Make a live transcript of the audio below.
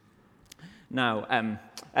Now,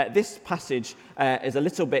 this passage is a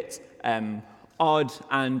little bit odd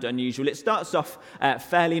and unusual. It starts off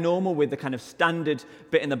fairly normal with the kind of standard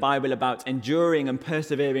bit in the Bible about enduring and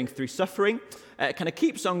persevering through suffering. It kind of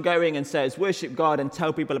keeps on going and says, worship God and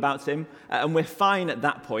tell people about him, and we're fine at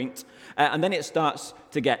that point. And then it starts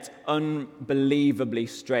to get unbelievably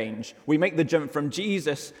strange. We make the jump from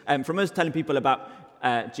Jesus, from us telling people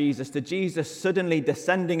about Jesus, to Jesus suddenly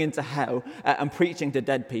descending into hell and preaching to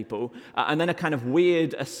dead people, and then a kind of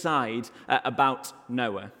weird aside about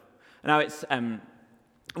Noah. Now, it's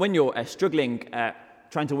when you're struggling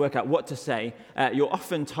trying to work out what to say, you're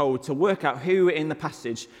often told to work out who in the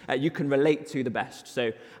passage you can relate to the best.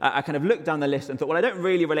 So I kind of looked down the list and thought, well, I don't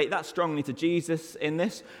really relate that strongly to Jesus in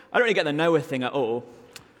this. I don't really get the Noah thing at all.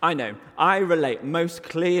 I know. I relate most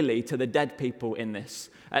clearly to the dead people in this.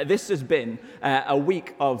 This has been a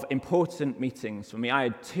week of important meetings for me. I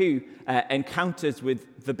had 2 encounters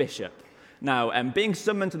with the bishop. Now, being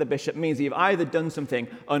summoned to the bishop means you've either done something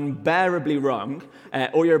unbearably wrong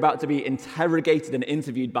or you're about to be interrogated and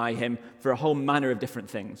interviewed by him for a whole manner of different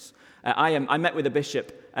things. I met with the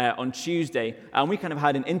bishop on Tuesday, and we kind of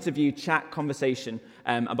had an interview, chat, conversation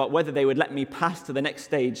about whether they would let me pass to the next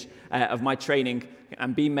stage of my training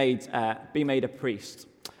and be made a priest.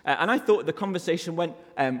 And I thought the conversation went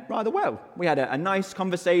rather well. We had a nice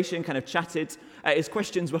conversation, kind of chatted. His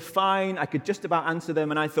questions were fine. I could just about answer them,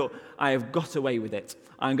 and I thought, I have got away with it.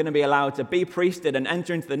 I'm going to be allowed to be priested and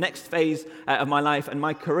enter into the next phase of my life, and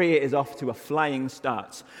my career is off to a flying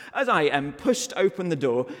start. As I pushed open the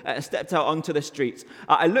door, stepped out onto the street,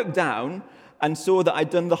 I looked down and saw that I'd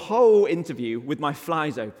done the whole interview with my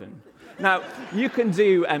flies open. Now, you can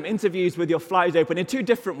do interviews with your flies open in 2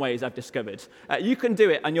 different ways, I've discovered. You can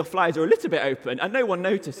do it and your flies are a little bit open and no one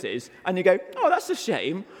notices, and you go, oh, that's a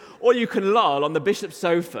shame. Or you can loll on the bishop's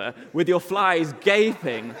sofa with your flies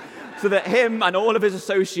gaping so that him and all of his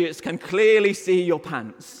associates can clearly see your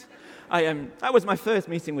pants. That was my first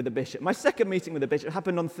meeting with the bishop. My second meeting with the bishop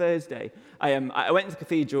happened on Thursday. I went to the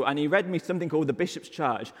cathedral and he read me something called the Bishop's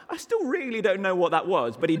Charge. I still really don't know what that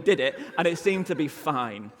was, but he did it and it seemed to be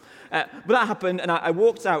fine. But that happened, and I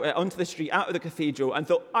walked out onto the street, out of the cathedral, and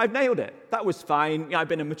thought, I've nailed it. That was fine. I've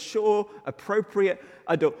been a mature, appropriate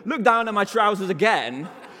adult. Looked down at my trousers again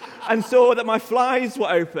and saw that my flies were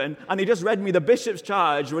open, and he just read me the bishop's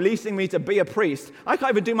charge, releasing me to be a priest. I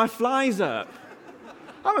can't even do my flies up.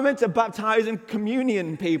 How am I meant to baptize and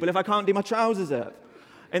communion people if I can't do my trousers up?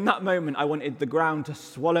 In that moment, I wanted the ground to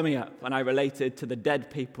swallow me up, and I related to the dead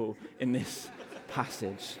people in this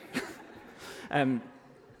passage.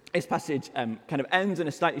 This passage kind of ends in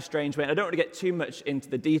a slightly strange way, and I don't want to get too much into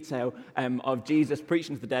the detail of Jesus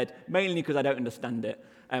preaching to the dead, mainly because I don't understand it.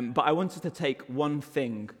 But I wanted to take one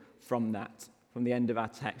thing from that, from the end of our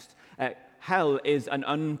text. Hell is an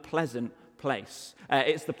unpleasant place.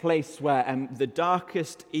 It's the place where the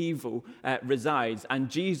darkest evil resides, and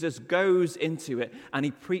Jesus goes into it and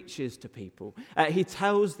he preaches to people. He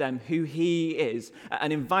tells them who he is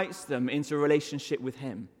and invites them into a relationship with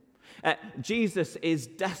him. Jesus is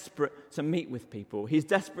desperate to meet with people. He's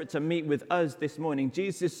desperate to meet with us this morning.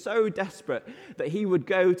 Jesus is so desperate that he would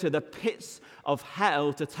go to the pits of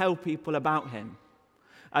hell to tell people about him.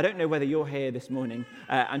 I don't know whether you're here this morning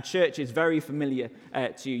and church is very familiar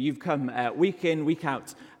to you. You've come week in, week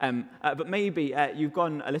out, but maybe you've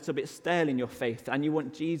gone a little bit stale in your faith and you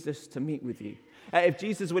want Jesus to meet with you. If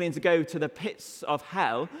Jesus is willing to go to the pits of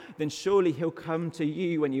hell, then surely he'll come to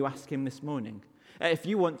you when you ask him this morning. If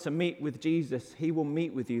you want to meet with Jesus, he will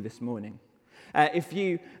meet with you this morning. If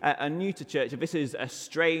you are new to church, if this is a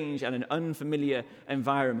strange and an unfamiliar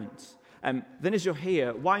environment, then as you're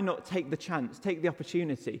here, why not take the chance, take the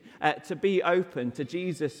opportunity to be open to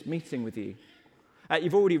Jesus meeting with you?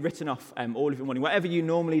 You've already written off all of your morning. Whatever you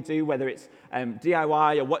normally do, whether it's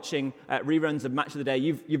DIY or watching reruns of Match of the Day,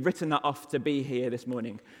 you've written that off to be here this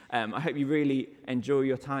morning. I hope you really enjoy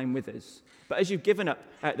your time with us. But as you've given up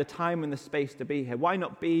the time and the space to be here, why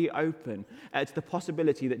not be open to the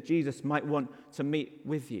possibility that Jesus might want to meet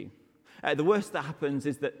with you? The worst that happens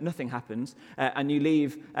is that nothing happens and you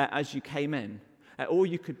leave as you came in. Or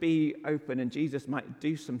you could be open and Jesus might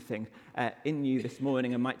do something in you this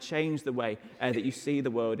morning and might change the way that you see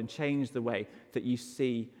the world and change the way that you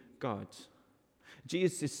see God.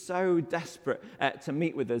 Jesus is so desperate to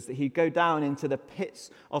meet with us that he'd go down into the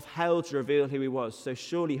pits of hell to reveal who he was. So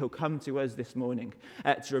surely he'll come to us this morning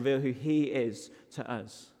to reveal who he is to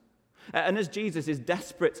us. And as Jesus is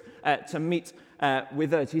desperate to meet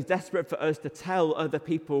with us, he's desperate for us to tell other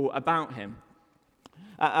people about him.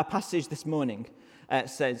 Our passage this morning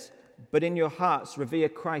says, "But in your hearts revere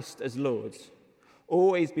Christ as Lord.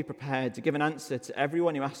 Always be prepared to give an answer to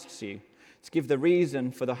everyone who asks you, to give the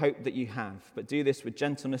reason for the hope that you have, but do this with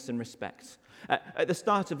gentleness and respect. At the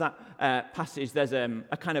start of that passage, there's a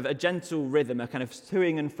kind of a gentle rhythm, a kind of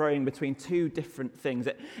toing and froing between two different things.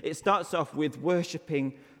 It starts off with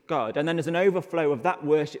worshipping God, and then there's an overflow of that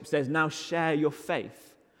worship says, now share your faith.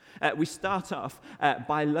 We start off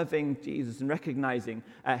by loving Jesus and recognizing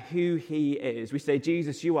who he is. We say,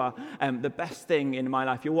 Jesus, you are the best thing in my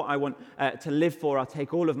life. You're what I want to live for. I'll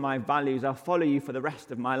take all of my values. I'll follow you for the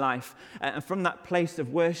rest of my life. And from that place of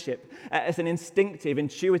worship, it's an instinctive,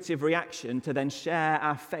 intuitive reaction to then share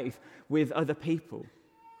our faith with other people.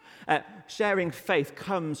 Sharing faith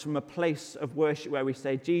comes from a place of worship where we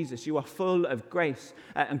say, Jesus, you are full of grace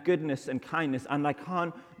and goodness and kindness, and I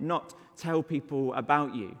can't not tell people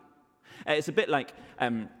about you. It's a bit like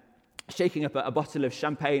shaking up a bottle of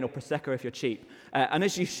champagne or Prosecco if you're cheap. And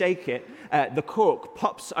as you shake it, the cork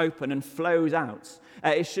pops open and flows out.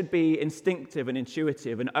 It should be instinctive and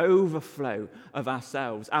intuitive, an overflow of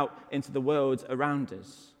ourselves out into the world around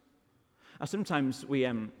us. Now, sometimes we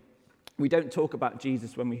don't talk about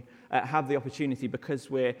Jesus when we have the opportunity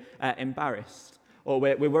because we're embarrassed, or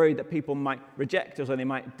we're worried that people might reject us or they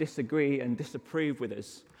might disagree and disapprove with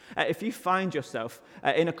us. If you find yourself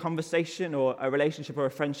in a conversation or a relationship or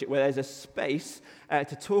a friendship where there's a space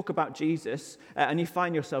to talk about Jesus and you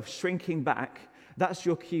find yourself shrinking back, that's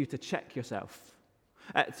your cue to check yourself.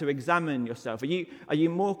 To examine yourself. Are you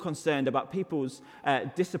more concerned about people's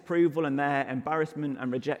disapproval and their embarrassment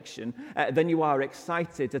and rejection than you are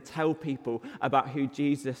excited to tell people about who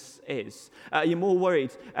Jesus is? Are you more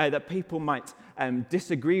worried that people might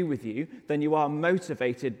disagree with you than you are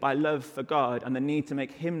motivated by love for God and the need to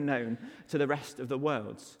make him known to the rest of the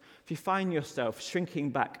world? If you find yourself shrinking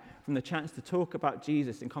back from the chance to talk about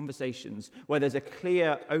Jesus in conversations where there's a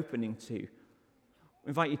clear opening to, I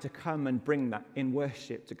invite you to come and bring that in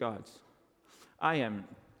worship to God. I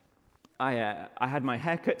had my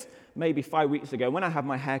haircut maybe 5 weeks ago. When I have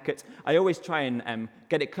my haircut, I always try and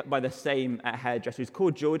get it cut by the same hairdresser. He's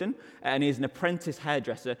called Jordan, and he's an apprentice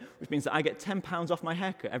hairdresser, which means that I get £10 off my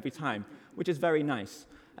haircut every time, which is very nice.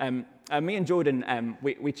 Me and Jordan,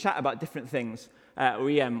 we chat about different things.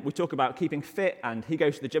 We talk about keeping fit, and he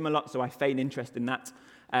goes to the gym a lot, so I feign interest in that.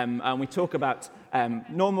 And we talk about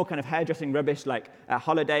normal kind of hairdressing rubbish like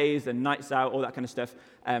holidays and nights out, all that kind of stuff.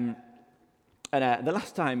 And the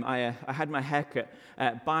last time I had my haircut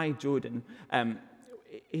by Jordan,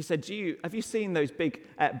 he said, have you seen those big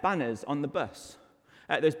banners on the bus?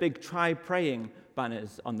 Those big try praying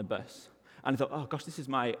banners on the bus? And I thought, oh gosh, this is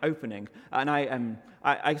my opening. And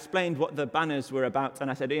I explained what the banners were about, and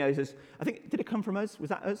I said, this is, I think, did it come from us? Was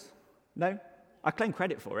that us? No? I claim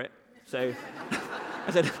credit for it. So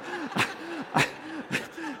I said,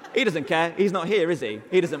 he doesn't care. He's not here, is he?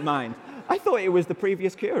 He doesn't mind. I thought it was the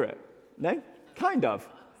previous curate. No? Kind of.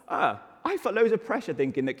 I felt loads of pressure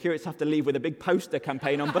thinking that curates have to leave with a big poster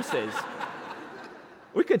campaign on buses.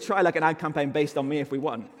 We could try like an ad campaign based on me if we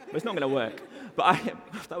want, but it's not going to work. But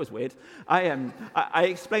that was weird. I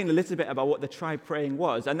explained a little bit about what the try praying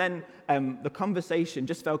was, and then the conversation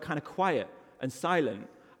just felt kind of quiet and silent.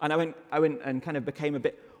 And I went and kind of became a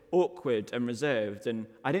bit awkward and reserved, and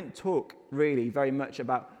I didn't talk really very much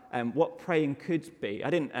about what praying could be.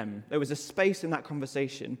 There was a space in that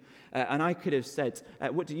conversation, and I could have said,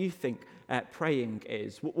 what do you think praying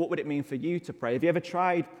is? What would it mean for you to pray? Have you ever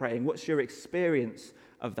tried praying? What's your experience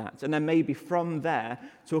of that? And then maybe from there,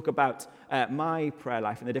 talk about my prayer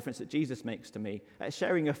life and the difference that Jesus makes to me.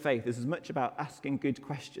 Sharing your faith is as much about asking good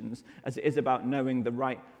questions as it is about knowing the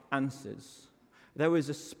right answers. There was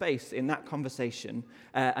a space in that conversation,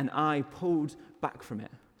 and I pulled back from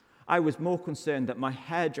it. I was more concerned that my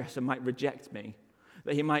hairdresser might reject me,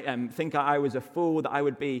 that he might think I was a fool, that I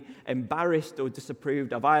would be embarrassed or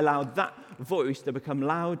disapproved of. I allowed that voice to become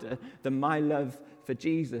louder than my love for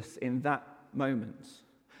Jesus in that moment,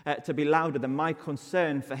 to be louder than my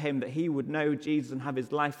concern for him, that he would know Jesus and have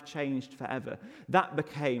his life changed forever. That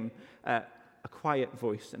became a quiet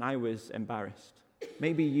voice, and I was embarrassed.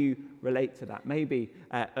 Maybe you relate to that. Maybe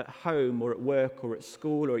at home or at work or at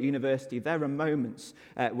school or at university, there are moments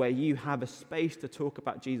where you have a space to talk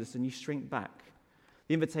about Jesus and you shrink back.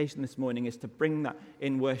 The invitation this morning is to bring that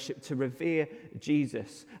in worship, to revere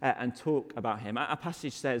Jesus and talk about him. Our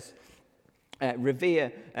passage says,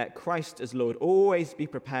 revere Christ as Lord. Always be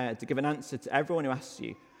prepared to give an answer to everyone who asks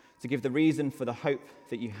you, to give the reason for the hope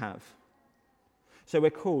that you have. So we're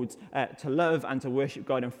called to love and to worship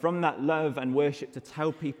God, and from that love and worship to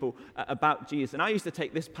tell people about Jesus. And I used to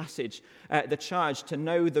take this passage, the charge to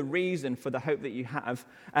know the reason for the hope that you have,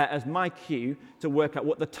 as my cue to work out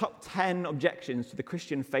what the top 10 objections to the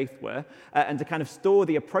Christian faith were, and to kind of store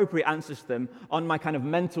the appropriate answers to them on my kind of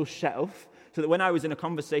mental shelf, So that when I was in a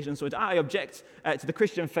conversation, so I object to the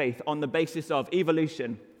Christian faith on the basis of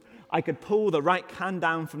evolution, I could pull the right can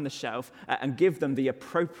down from the shelf and give them the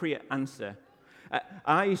appropriate answer.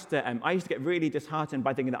 I used to get really disheartened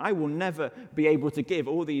by thinking that I will never be able to give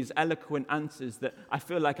all these eloquent answers that I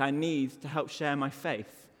feel like I need to help share my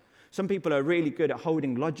faith. Some people are really good at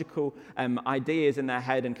holding logical ideas in their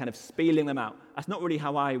head and kind of spieling them out. That's not really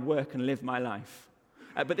how I work and live my life.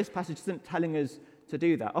 But this passage isn't telling us to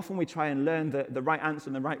do that. Often we try and learn the right answer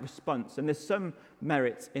and the right response, and there's some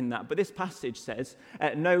merit in that. But this passage says,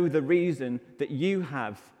 know the reason that you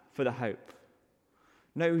have for the hope.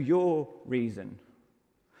 Know your reason.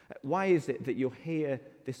 Why is it that you're here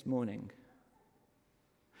this morning?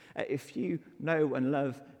 If you know and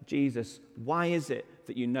love Jesus, why is it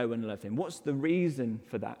that you know and love him? What's the reason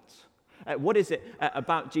for that? What is it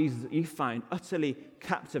about Jesus that you find utterly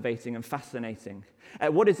captivating and fascinating?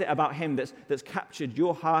 What is it about him that's captured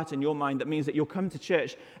your heart and your mind that means that you'll come to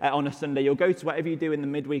church on a Sunday, you'll go to whatever you do in the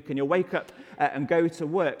midweek, and you'll wake up and go to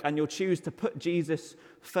work, and you'll choose to put Jesus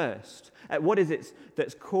first? What is it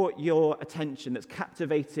that's caught your attention, that's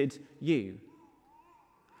captivated you?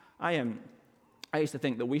 I used to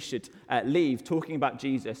think that we should leave talking about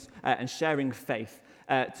Jesus and sharing faith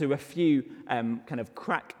to a few kind of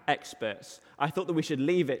crack experts. I thought that we should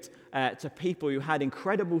leave it to people who had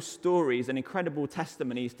incredible stories and incredible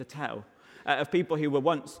testimonies to tell, of people who were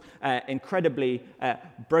once incredibly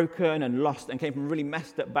broken and lost and came from a really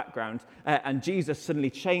messed up background, and Jesus suddenly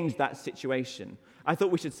changed that situation. I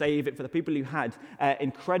thought we should save it for the people who had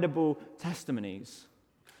incredible testimonies.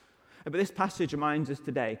 But this passage reminds us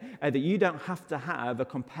today that you don't have to have a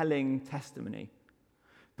compelling testimony,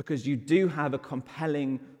 because you do have a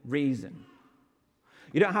compelling reason.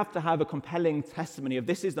 You don't have to have a compelling testimony of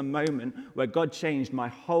this is the moment where God changed my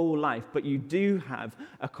whole life, but you do have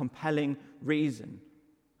a compelling reason.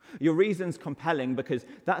 Your reason's compelling because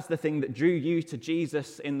that's the thing that drew you to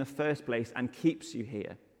Jesus in the first place and keeps you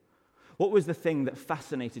here. What was the thing that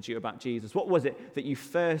fascinated you about Jesus? What was it that you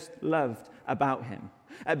first loved about him?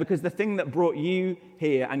 Because the thing that brought you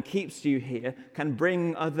here and keeps you here can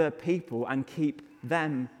bring other people and keep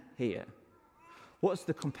them here. What's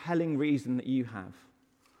the compelling reason that you have?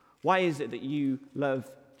 Why is it that you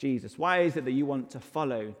love Jesus? Why is it that you want to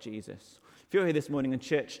follow Jesus? If you're here this morning and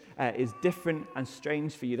church is different and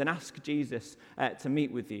strange for you, then ask Jesus to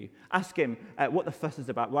meet with you. Ask him what the fuss is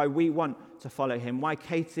about, why we want to follow him, why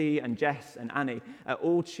Katie and Jess and Annie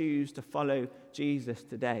all choose to follow Jesus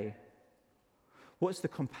today. What's the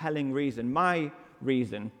compelling reason? My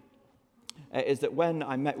reason is that when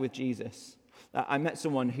I met with Jesus, I met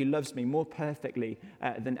someone who loves me more perfectly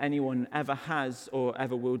than anyone ever has or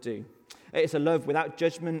ever will do. It's a love without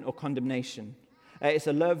judgment or condemnation. It's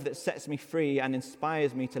a love that sets me free and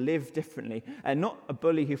inspires me to live differently. Not a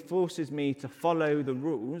bully who forces me to follow the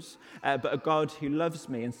rules, but a God who loves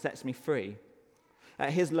me and sets me free.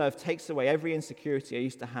 His love takes away every insecurity I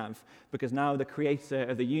used to have, because now the creator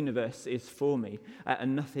of the universe is for me,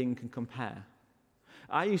 and nothing can compare.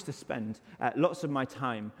 I used to spend lots of my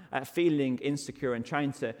time feeling insecure and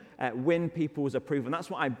trying to win people's approval. And that's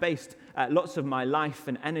what I based lots of my life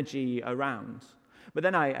and energy around. But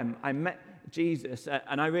then I met Jesus,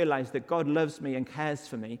 and I realized that God loves me and cares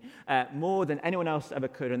for me more than anyone else ever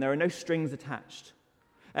could, and there are no strings attached.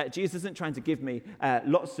 Jesus isn't trying to give me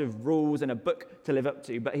lots of rules and a book to live up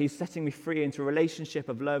to, but he's setting me free into a relationship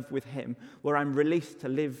of love with him where I'm released to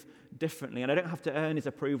live differently, and I don't have to earn his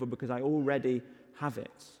approval because I already have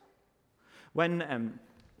it. When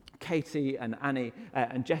Katie and Annie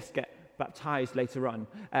and Jess get baptized later on,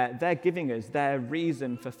 they're giving us their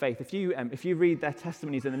reason for faith. If you read their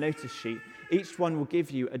testimonies in the notice sheet, each one will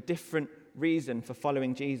give you a different reason for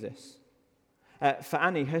following Jesus. For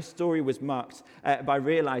Annie, her story was marked by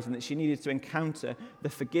realizing that she needed to encounter the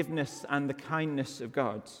forgiveness and the kindness of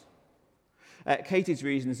God. Katie's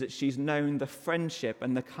reason is that she's known the friendship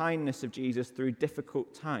and the kindness of Jesus through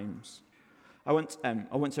difficult times. I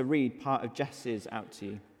want to read part of Jess's out to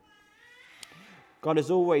you. God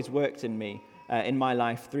has always worked in me, in my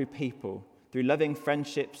life, through people, through loving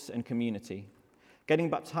friendships and community. Getting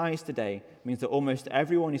baptized today means that almost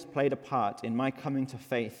everyone who's played a part in my coming to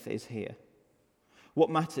faith is here.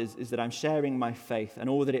 What matters is that I'm sharing my faith and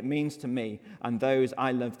all that it means to me and those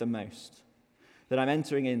I love the most. That I'm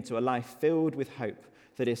entering into a life filled with hope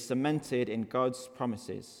that is cemented in God's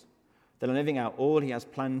promises. That I'm living out all he has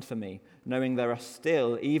planned for me, knowing there are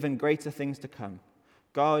still even greater things to come.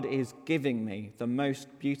 God is giving me the most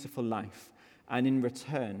beautiful life, and in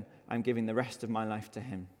return, I'm giving the rest of my life to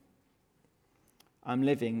him. I'm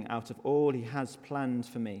living out of all he has planned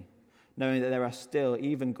for me, knowing that there are still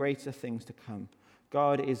even greater things to come.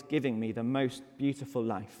 God is giving me the most beautiful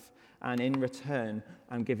life, and in return,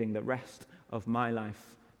 I'm giving the rest of my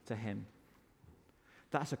life to him.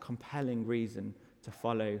 That's a compelling reason to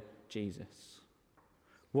follow Jesus.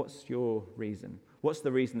 What's your reason? What's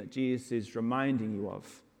the reason that Jesus is reminding you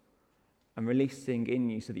of and releasing in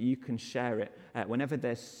you so that you can share it whenever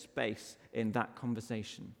there's space in that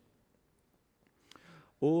conversation?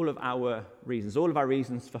 All of our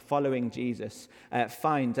reasons for following Jesus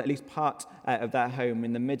find at least part of their home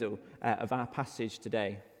in the middle of our passage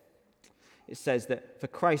today. It says that, "For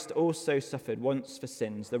Christ also suffered once for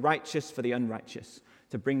sins, the righteous for the unrighteous,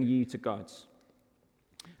 to bring you to God."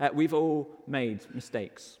 We've all made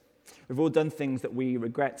mistakes. We've all done things that we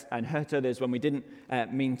regret and hurt others when we didn't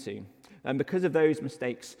mean to. And because of those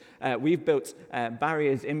mistakes, we've built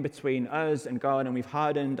barriers in between us and God, and we've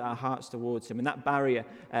hardened our hearts towards him. And that barrier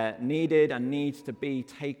needed and needs to be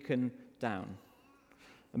taken down.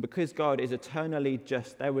 And because God is eternally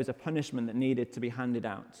just, there was a punishment that needed to be handed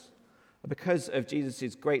out. Because of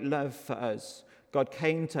Jesus' great love for us, God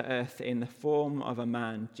came to earth in the form of a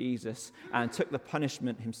man, Jesus, and took the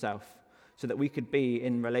punishment himself so that we could be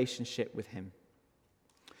in relationship with him.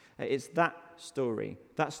 It's that story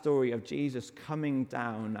of Jesus coming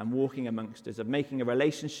down and walking amongst us, of making a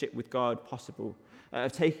relationship with God possible,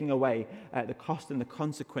 of taking away the cost and the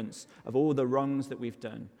consequence of all the wrongs that we've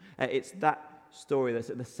done. It's that story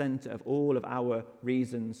that's at the center of all of our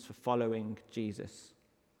reasons for following Jesus.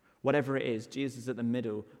 Whatever it is, Jesus is at the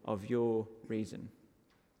middle of your reason.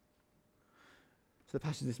 So the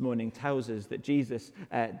passage this morning tells us that Jesus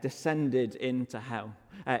descended into hell,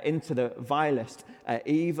 into the vilest,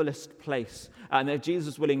 evilest place, and that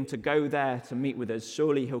Jesus is willing to go there to meet with us.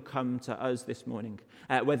 Surely he'll come to us this morning.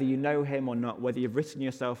 Whether you know him or not, whether you've written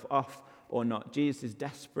yourself off or not, Jesus is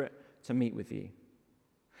desperate to meet with you.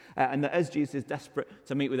 And that as Jesus is desperate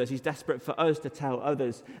to meet with us, he's desperate for us to tell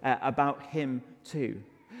others about him too.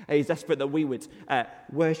 He's desperate that we would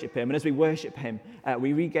worship him. And as we worship him,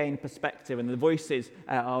 we regain perspective. And the voices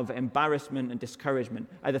of embarrassment and discouragement,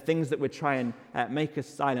 the things that would try and make us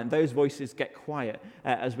silent, those voices get quiet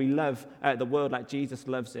as we love the world like Jesus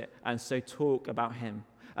loves it, and so talk about him.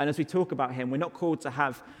 And as we talk about him, we're not called to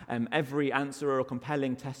have every answer or a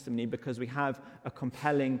compelling testimony, because we have a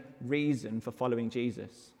compelling reason for following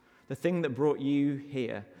Jesus. The thing that brought you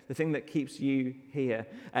here, the thing that keeps you here,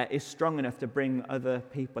 is strong enough to bring other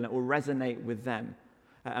people, and it will resonate with them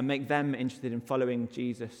and make them interested in following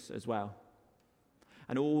Jesus as well.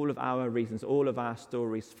 And all of our reasons, all of our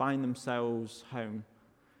stories find themselves home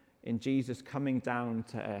in Jesus coming down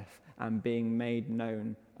to earth and being made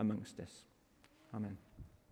known amongst us. Amen.